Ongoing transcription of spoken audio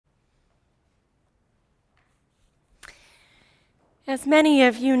As many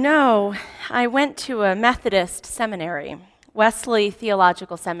of you know, I went to a Methodist seminary, Wesley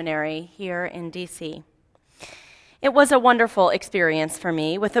Theological Seminary here in D.C. It was a wonderful experience for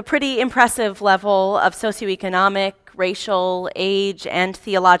me, with a pretty impressive level of socioeconomic, racial, age, and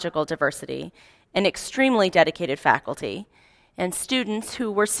theological diversity, an extremely dedicated faculty, and students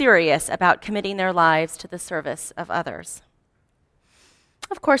who were serious about committing their lives to the service of others.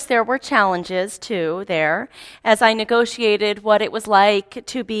 Of course, there were challenges, too, there, as I negotiated what it was like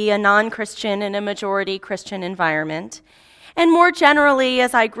to be a non-Christian in a majority Christian environment, and more generally,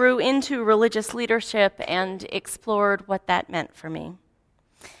 as I grew into religious leadership and explored what that meant for me.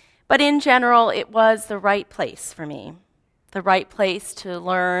 But in general, it was the right place for me, the right place to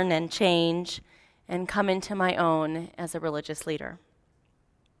learn and change and come into my own as a religious leader.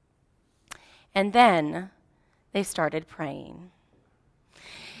 And then they started praying.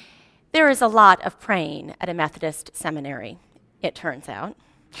 There is a lot of praying at a Methodist seminary, it turns out.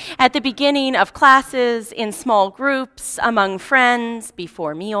 At the beginning of classes, in small groups, among friends,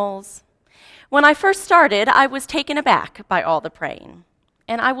 before meals. When I first started, I was taken aback by all the praying,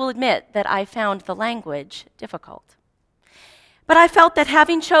 and I will admit that I found the language difficult. But I felt that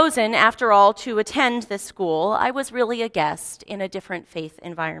having chosen, after all, to attend this school, I was really a guest in a different faith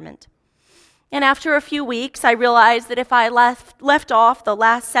environment. And after a few weeks, I realized that if I left off the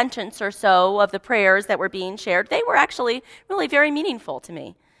last sentence or so of the prayers that were being shared, they were actually really very meaningful to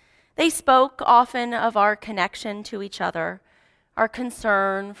me. They spoke often of our connection to each other, our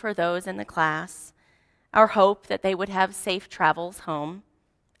concern for those in the class, our hope that they would have safe travels home,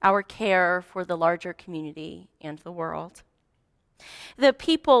 our care for the larger community and the world. The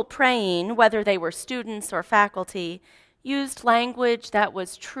people praying, whether they were students or faculty, used language that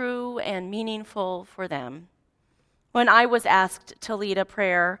was true and meaningful for them. When I was asked to lead a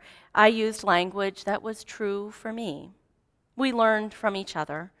prayer, I used language that was true for me. We learned from each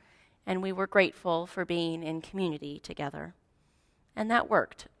other, and we were grateful for being in community together. And that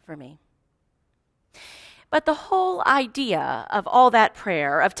worked for me. But the whole idea of all that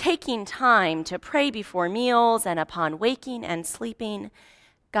prayer, of taking time to pray before meals and upon waking and sleeping,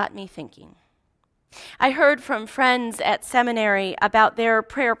 got me thinking. I heard from friends at seminary about their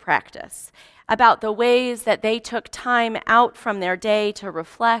prayer practice, about the ways that they took time out from their day to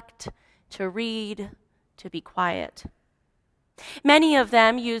reflect, to read, to be quiet. Many of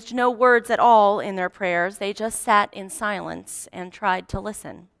them used no words at all in their prayers. They just sat in silence and tried to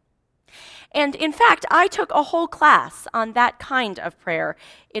listen. And in fact, I took a whole class on that kind of prayer.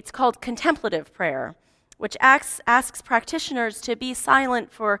 It's called contemplative prayer, which asks practitioners to be silent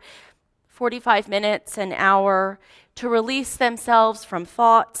for 45 minutes, an hour, to release themselves from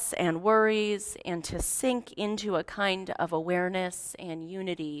thoughts and worries and to sink into a kind of awareness and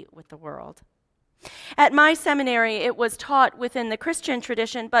unity with the world. At my seminary, it was taught within the Christian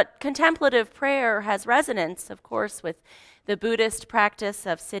tradition, but contemplative prayer has resonance, of course, with the Buddhist practice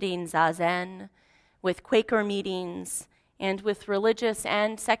of sitting zazen, with Quaker meetings, and with religious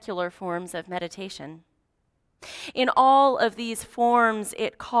and secular forms of meditation. In all of these forms,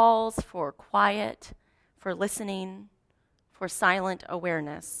 it calls for quiet, for listening, for silent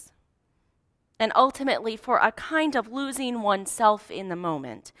awareness, and ultimately for a kind of losing oneself in the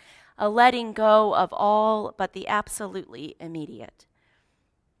moment, a letting go of all but the absolutely immediate.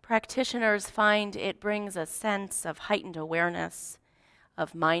 Practitioners find it brings a sense of heightened awareness,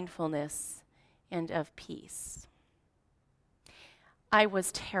 of mindfulness, and of peace. I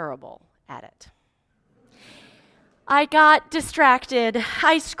was terrible at it. I got distracted.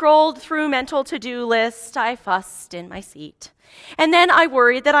 I scrolled through mental to-do lists. I fussed in my seat. And then I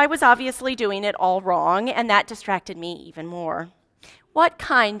worried that I was obviously doing it all wrong, and that distracted me even more. What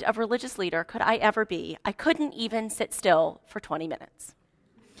kind of religious leader could I ever be? I couldn't even sit still for 20 minutes.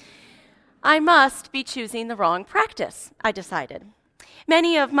 I must be choosing the wrong practice, I decided.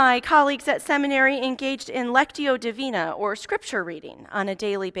 Many of my colleagues at seminary engaged in Lectio Divina, or scripture reading, on a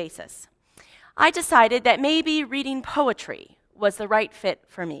daily basis. I decided that maybe reading poetry was the right fit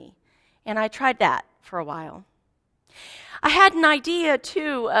for me, and I tried that for a while. I had an idea,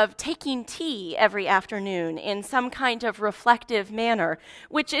 too, of taking tea every afternoon in some kind of reflective manner,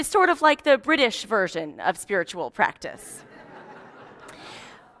 which is sort of like the British version of spiritual practice.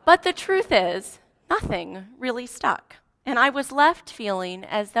 But the truth is, nothing really stuck, and I was left feeling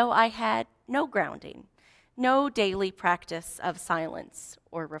as though I had no grounding, no daily practice of silence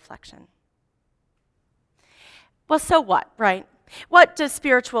or reflection. Well, so what, right? What does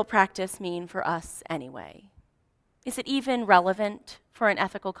spiritual practice mean for us anyway? Is it even relevant for an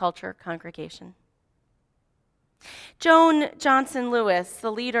ethical culture congregation? Joan Johnson Lewis,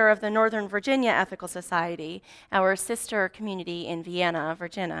 the leader of the Northern Virginia Ethical Society, our sister community in Vienna,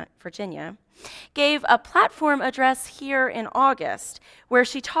 Virginia, gave a platform address here in August where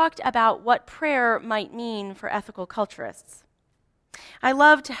she talked about what prayer might mean for ethical culturists. I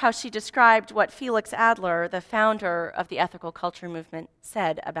loved how she described what Felix Adler, the founder of the ethical culture movement,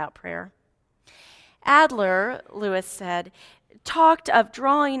 said about prayer. Adler, Lewis said, talked of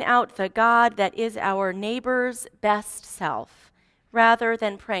drawing out the God that is our neighbor's best self, rather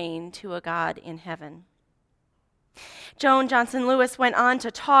than praying to a God in heaven. Joan Johnson Lewis went on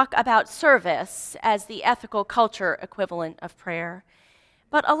to talk about service as the ethical culture equivalent of prayer,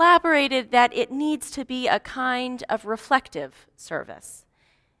 but elaborated that it needs to be a kind of reflective service,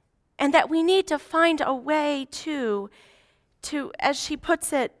 and that we need to find a way to, as she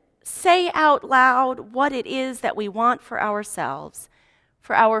puts it, say out loud what it is that we want for ourselves,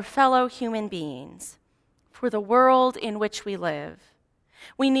 for our fellow human beings, for the world in which we live.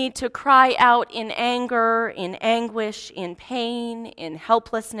 We need to cry out in anger, in anguish, in pain, in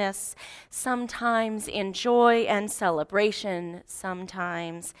helplessness, sometimes in joy and celebration,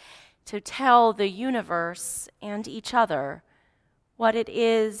 sometimes to tell the universe and each other what it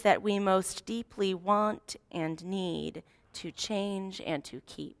is that we most deeply want and need to change and to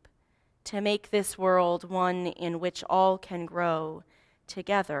keep, to make this world one in which all can grow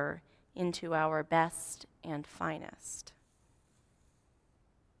together into our best and finest.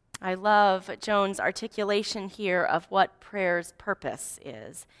 I love Joan's articulation here of what prayer's purpose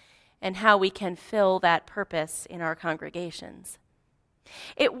is and how we can fill that purpose in our congregations.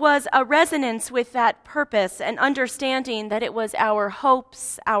 It was a resonance with that purpose and understanding that it was our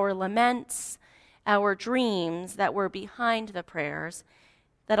hopes, our laments, our dreams that were behind the prayers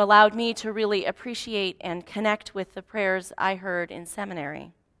that allowed me to really appreciate and connect with the prayers I heard in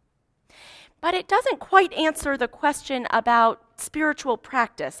seminary. But it doesn't quite answer the question about spiritual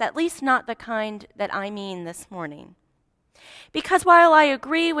practice, at least not the kind that I mean this morning. Because while I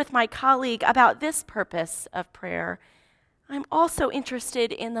agree with my colleague about this purpose of prayer, I'm also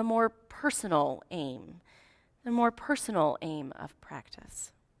interested in the more personal aim of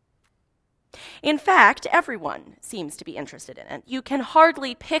practice. In fact, everyone seems to be interested in it. You can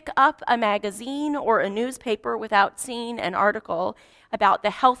hardly pick up a magazine or a newspaper without seeing an article about the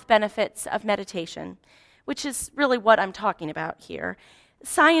health benefits of meditation, which is really what I'm talking about here.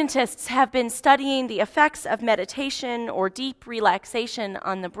 Scientists have been studying the effects of meditation or deep relaxation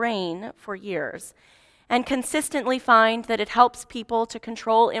on the brain for years, and consistently find that it helps people to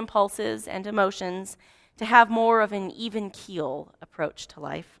control impulses and emotions, to have more of an even keel approach to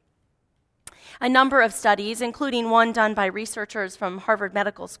life. A number of studies, including one done by researchers from Harvard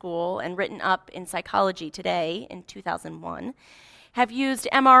Medical School and written up in Psychology Today in 2001, have used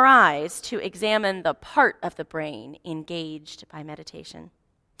MRIs to examine the part of the brain engaged by meditation.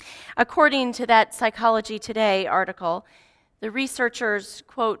 According to that Psychology Today article, the researchers,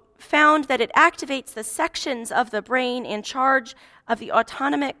 quote, found that it activates the sections of the brain in charge of the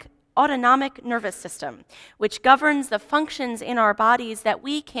autonomic nervous system, which governs the functions in our bodies that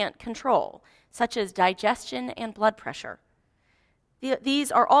we can't control, such as digestion and blood pressure.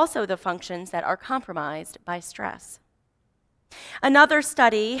 These are also the functions that are compromised by stress. Another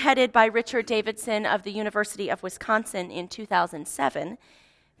study, headed by Richard Davidson of the University of Wisconsin in 2007,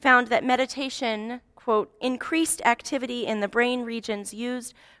 found that meditation, quote, increased activity in the brain regions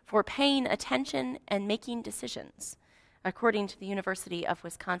used for paying attention and making decisions, according to the University of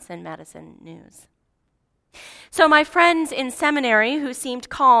Wisconsin-Madison News. So my friends in seminary who seemed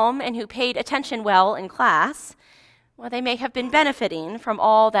calm and who paid attention well in class, well, they may have been benefiting from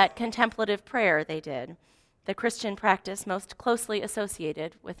all that contemplative prayer they did, the Christian practice most closely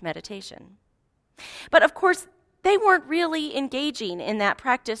associated with meditation. But of course, they weren't really engaging in that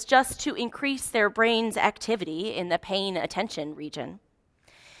practice just to increase their brain's activity in the paying attention region.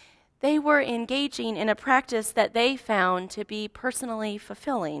 They were engaging in a practice that they found to be personally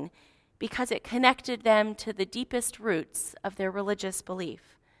fulfilling because it connected them to the deepest roots of their religious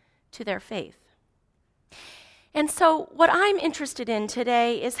belief, to their faith. And so what I'm interested in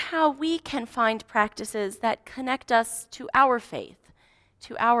today is how we can find practices that connect us to our faith,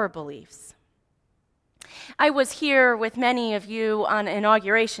 to our beliefs. I was here with many of you on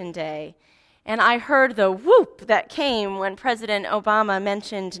Inauguration Day, and I heard the whoop that came when President Obama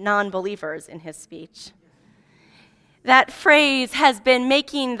mentioned non-believers in his speech. That phrase has been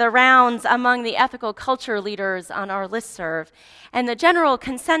making the rounds among the ethical culture leaders on our listserv, and the general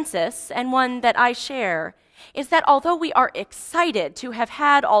consensus, and one that I share, is that although we are excited to have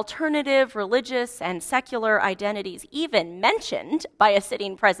had alternative religious and secular identities even mentioned by a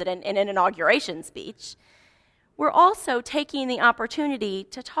sitting president in an inauguration speech, we're also taking the opportunity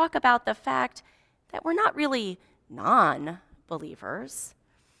to talk about the fact that we're not really non-believers.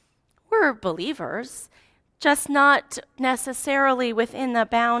 We're believers, just not necessarily within the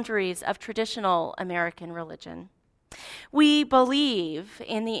boundaries of traditional American religion. We believe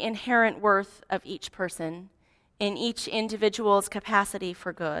in the inherent worth of each person, in each individual's capacity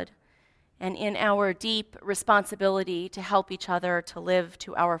for good, and in our deep responsibility to help each other to live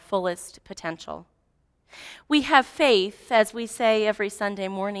to our fullest potential. We have faith, as we say every Sunday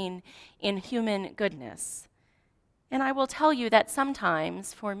morning, in human goodness. And I will tell you that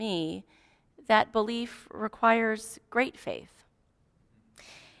sometimes, for me, that belief requires great faith.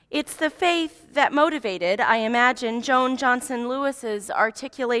 It's the faith that motivated, I imagine, Joan Johnson Lewis's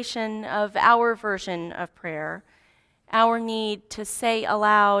articulation of our version of prayer, our need to say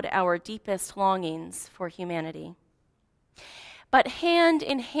aloud our deepest longings for humanity. But hand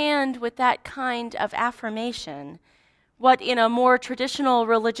in hand with that kind of affirmation, what in a more traditional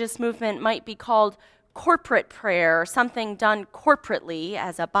religious movement might be called corporate prayer, something done corporately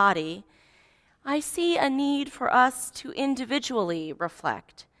as a body, I see a need for us to individually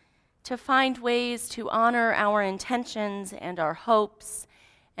reflect, to find ways to honor our intentions and our hopes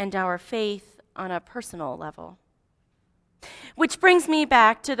and our faith on a personal level. Which brings me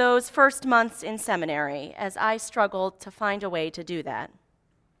back to those first months in seminary as I struggled to find a way to do that.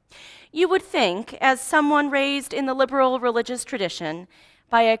 You would think, as someone raised in the liberal religious tradition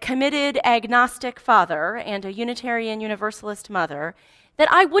by a committed agnostic father and a Unitarian Universalist mother,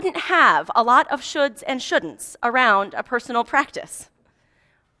 that I wouldn't have a lot of shoulds and shouldn'ts around a personal practice.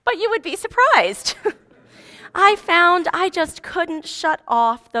 But you would be surprised. I found I just couldn't shut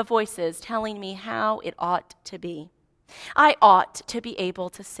off the voices telling me how it ought to be. I ought to be able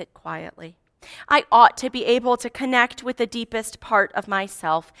to sit quietly. I ought to be able to connect with the deepest part of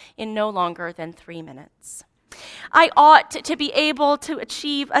myself in no longer than 3 minutes. I ought to be able to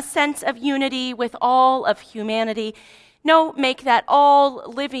achieve a sense of unity with all of humanity. No, make that all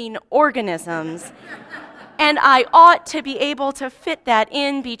living organisms. And I ought to be able to fit that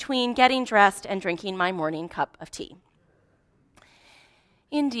in between getting dressed and drinking my morning cup of tea.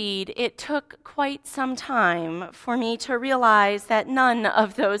 Indeed, it took quite some time for me to realize that none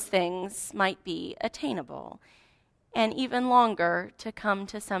of those things might be attainable, and even longer to come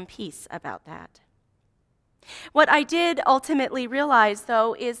to some peace about that. What I did ultimately realize,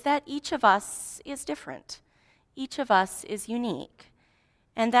 though, is that each of us is different. Each of us is unique,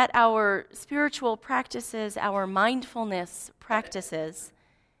 and that our spiritual practices, our mindfulness practices,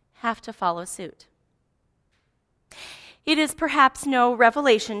 have to follow suit. It is perhaps no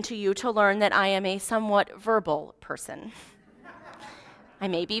revelation to you to learn that I am a somewhat verbal person. I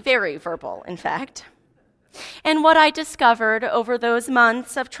may be very verbal, in fact. And what I discovered over those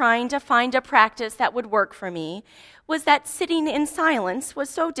months of trying to find a practice that would work for me was that sitting in silence was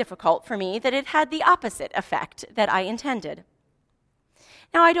so difficult for me that it had the opposite effect that I intended.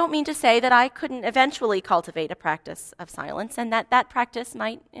 Now, I don't mean to say that I couldn't eventually cultivate a practice of silence and that practice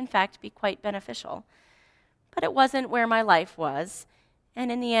might, in fact, be quite beneficial. But it wasn't where my life was,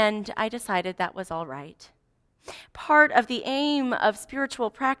 and in the end, I decided that was all right. Part of the aim of spiritual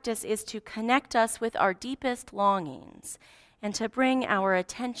practice is to connect us with our deepest longings and to bring our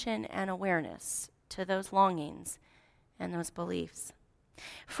attention and awareness to those longings and those beliefs.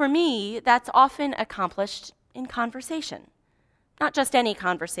 For me, that's often accomplished in conversation. Not just any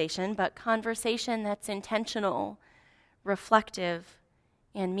conversation, but conversation that's intentional, reflective,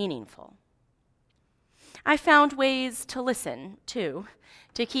 and meaningful. I found ways to listen, too,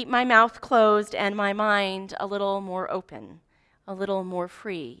 to keep my mouth closed and my mind a little more open, a little more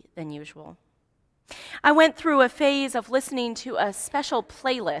free than usual. I went through a phase of listening to a special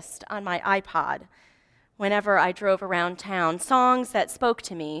playlist on my iPod whenever I drove around town, songs that spoke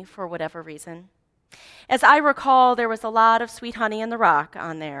to me for whatever reason. As I recall, there was a lot of Sweet Honey in the Rock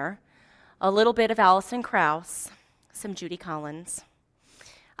on there, a little bit of Alison Krauss, some Judy Collins.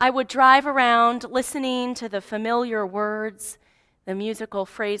 I would drive around listening to the familiar words, the musical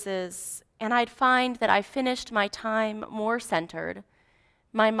phrases, and I'd find that I finished my time more centered,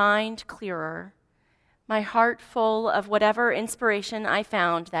 my mind clearer, my heart full of whatever inspiration I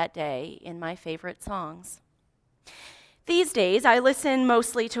found that day in my favorite songs. These days, I listen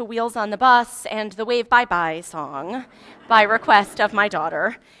mostly to Wheels on the Bus and the Wave Bye Bye song by request of my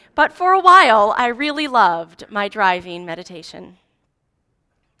daughter, but for a while, I really loved my driving meditation.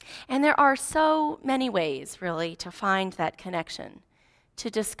 And there are so many ways, really, to find that connection, to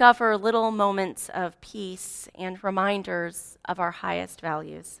discover little moments of peace and reminders of our highest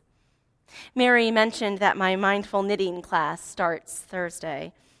values. Mary mentioned that my mindful knitting class starts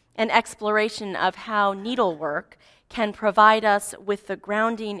Thursday, an exploration of how needlework can provide us with the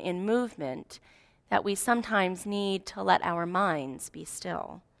grounding in movement that we sometimes need to let our minds be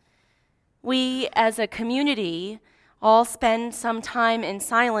still. We, as a community, all spend some time in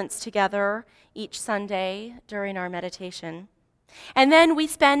silence together each Sunday during our meditation. And then we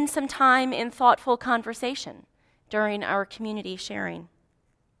spend some time in thoughtful conversation during our community sharing.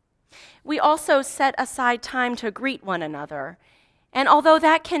 We also set aside time to greet one another. And although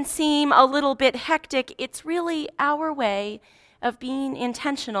that can seem a little bit hectic, it's really our way of being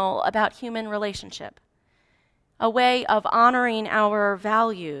intentional about human relationship, a way of honoring our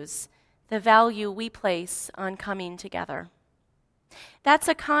values, the value we place on coming together. That's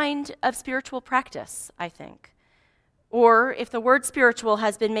a kind of spiritual practice, I think. Or if the word spiritual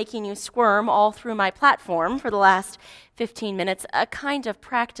has been making you squirm all through my platform for the last 15 minutes, a kind of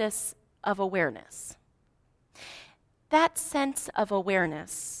practice of awareness. That sense of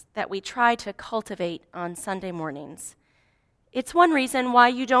awareness that we try to cultivate on Sunday mornings, it's one reason why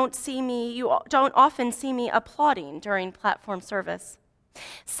you don't often see me applauding during platform service.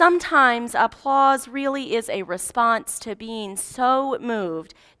 Sometimes applause really is a response to being so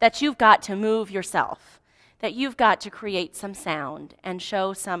moved that you've got to move yourself, that you've got to create some sound and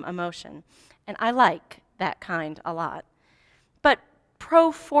show some emotion. And I like that kind a lot. But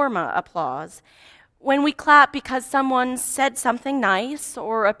pro forma applause, when we clap because someone said something nice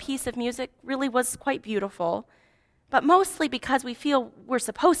or a piece of music really was quite beautiful, but mostly because we feel we're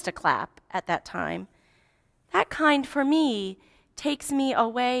supposed to clap at that time, that kind, for me, takes me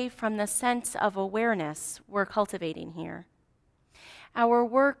away from the sense of awareness we're cultivating here. Our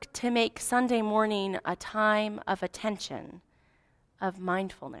work to make Sunday morning a time of attention, of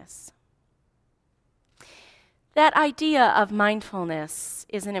mindfulness. That idea of mindfulness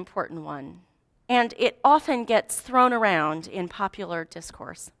is an important one, and it often gets thrown around in popular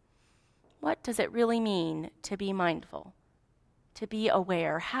discourse. What does it really mean to be mindful, to be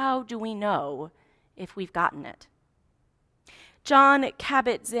aware? How do we know if we've gotten it? Jon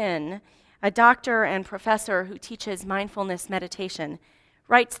Kabat-Zinn, a doctor and professor who teaches mindfulness meditation,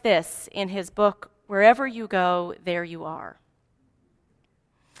 writes this in his book, Wherever You Go, There You Are.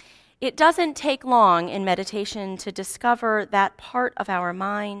 It doesn't take long in meditation to discover that part of our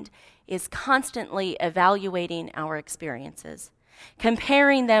mind is constantly evaluating our experiences,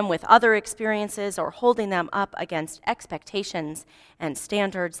 comparing them with other experiences or holding them up against expectations and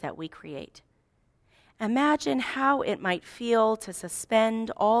standards that we create. Imagine how it might feel to suspend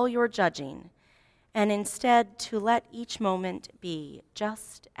all your judging and instead to let each moment be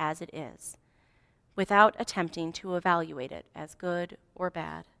just as it is, without attempting to evaluate it as good or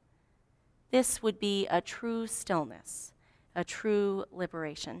bad. This would be a true stillness, a true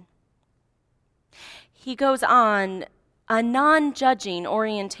liberation. He goes on, a non-judging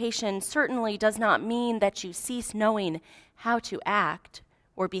orientation certainly does not mean that you cease knowing how to act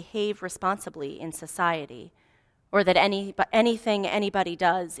or behave responsibly in society, or that anything anybody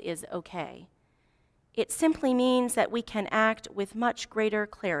does is okay. It simply means that we can act with much greater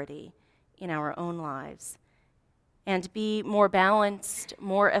clarity in our own lives and be more balanced,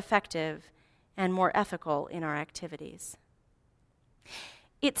 more effective, and more ethical in our activities.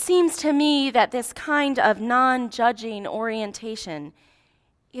 It seems to me that this kind of non-judging orientation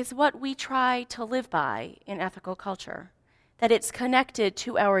is what we try to live by in ethical culture, that it's connected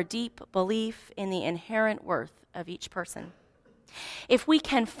to our deep belief in the inherent worth of each person. If we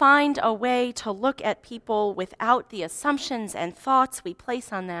can find a way to look at people without the assumptions and thoughts we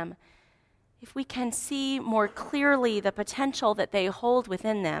place on them, if we can see more clearly the potential that they hold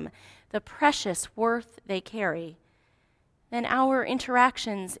within them, the precious worth they carry, then our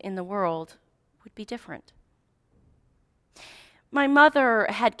interactions in the world would be different. My mother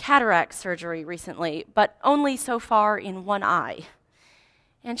had cataract surgery recently, but only so far in one eye.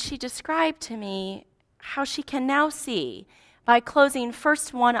 And she described to me how she can now see, by closing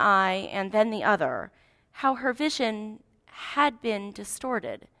first one eye and then the other, how her vision had been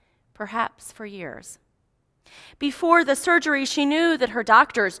distorted, perhaps for years. Before the surgery, she knew that her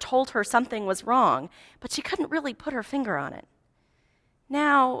doctors told her something was wrong, but she couldn't really put her finger on it.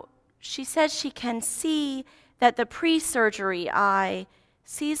 Now, she says she can see that the pre-surgery eye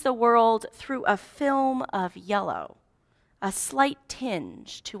sees the world through a film of yellow, a slight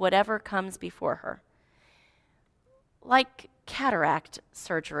tinge to whatever comes before her. Like cataract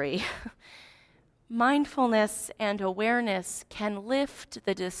surgery, mindfulness and awareness can lift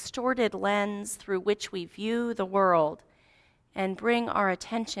the distorted lens through which we view the world and bring our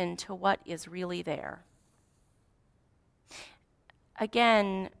attention to what is really there.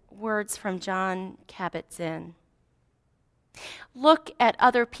 Again, words from Jon Kabat-Zinn. Look at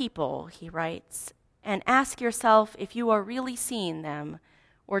other people, he writes, and ask yourself if you are really seeing them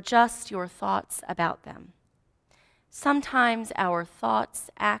or just your thoughts about them. Sometimes our thoughts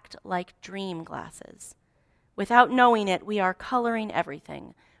act like dream glasses. Without knowing it, we are coloring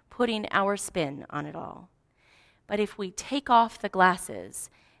everything, putting our spin on it all. But if we take off the glasses,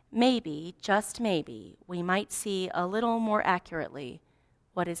 maybe, just maybe, we might see a little more accurately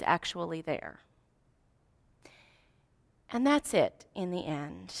what is actually there. And that's it in the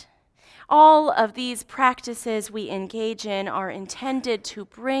end. All of these practices we engage in are intended to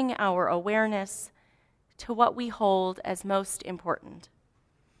bring our awareness to what we hold as most important: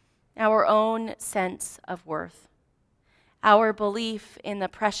 our own sense of worth, our belief in the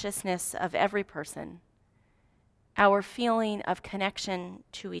preciousness of every person, our feeling of connection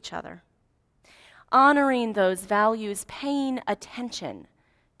to each other. Honoring those values, paying attention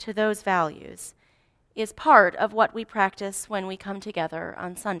to those values, is part of what we practice when we come together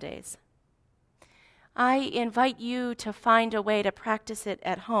on Sundays. I invite you to find a way to practice it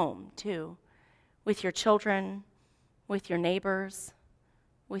at home, too, with your children, with your neighbors,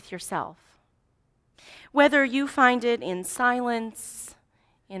 with yourself. Whether you find it in silence,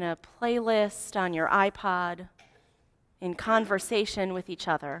 in a playlist on your iPod, in conversation with each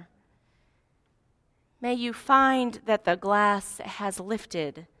other, may you find that the glass has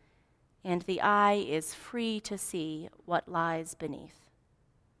lifted and the eye is free to see what lies beneath.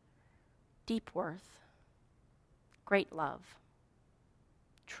 Deep worth, great love,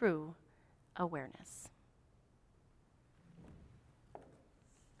 true awareness.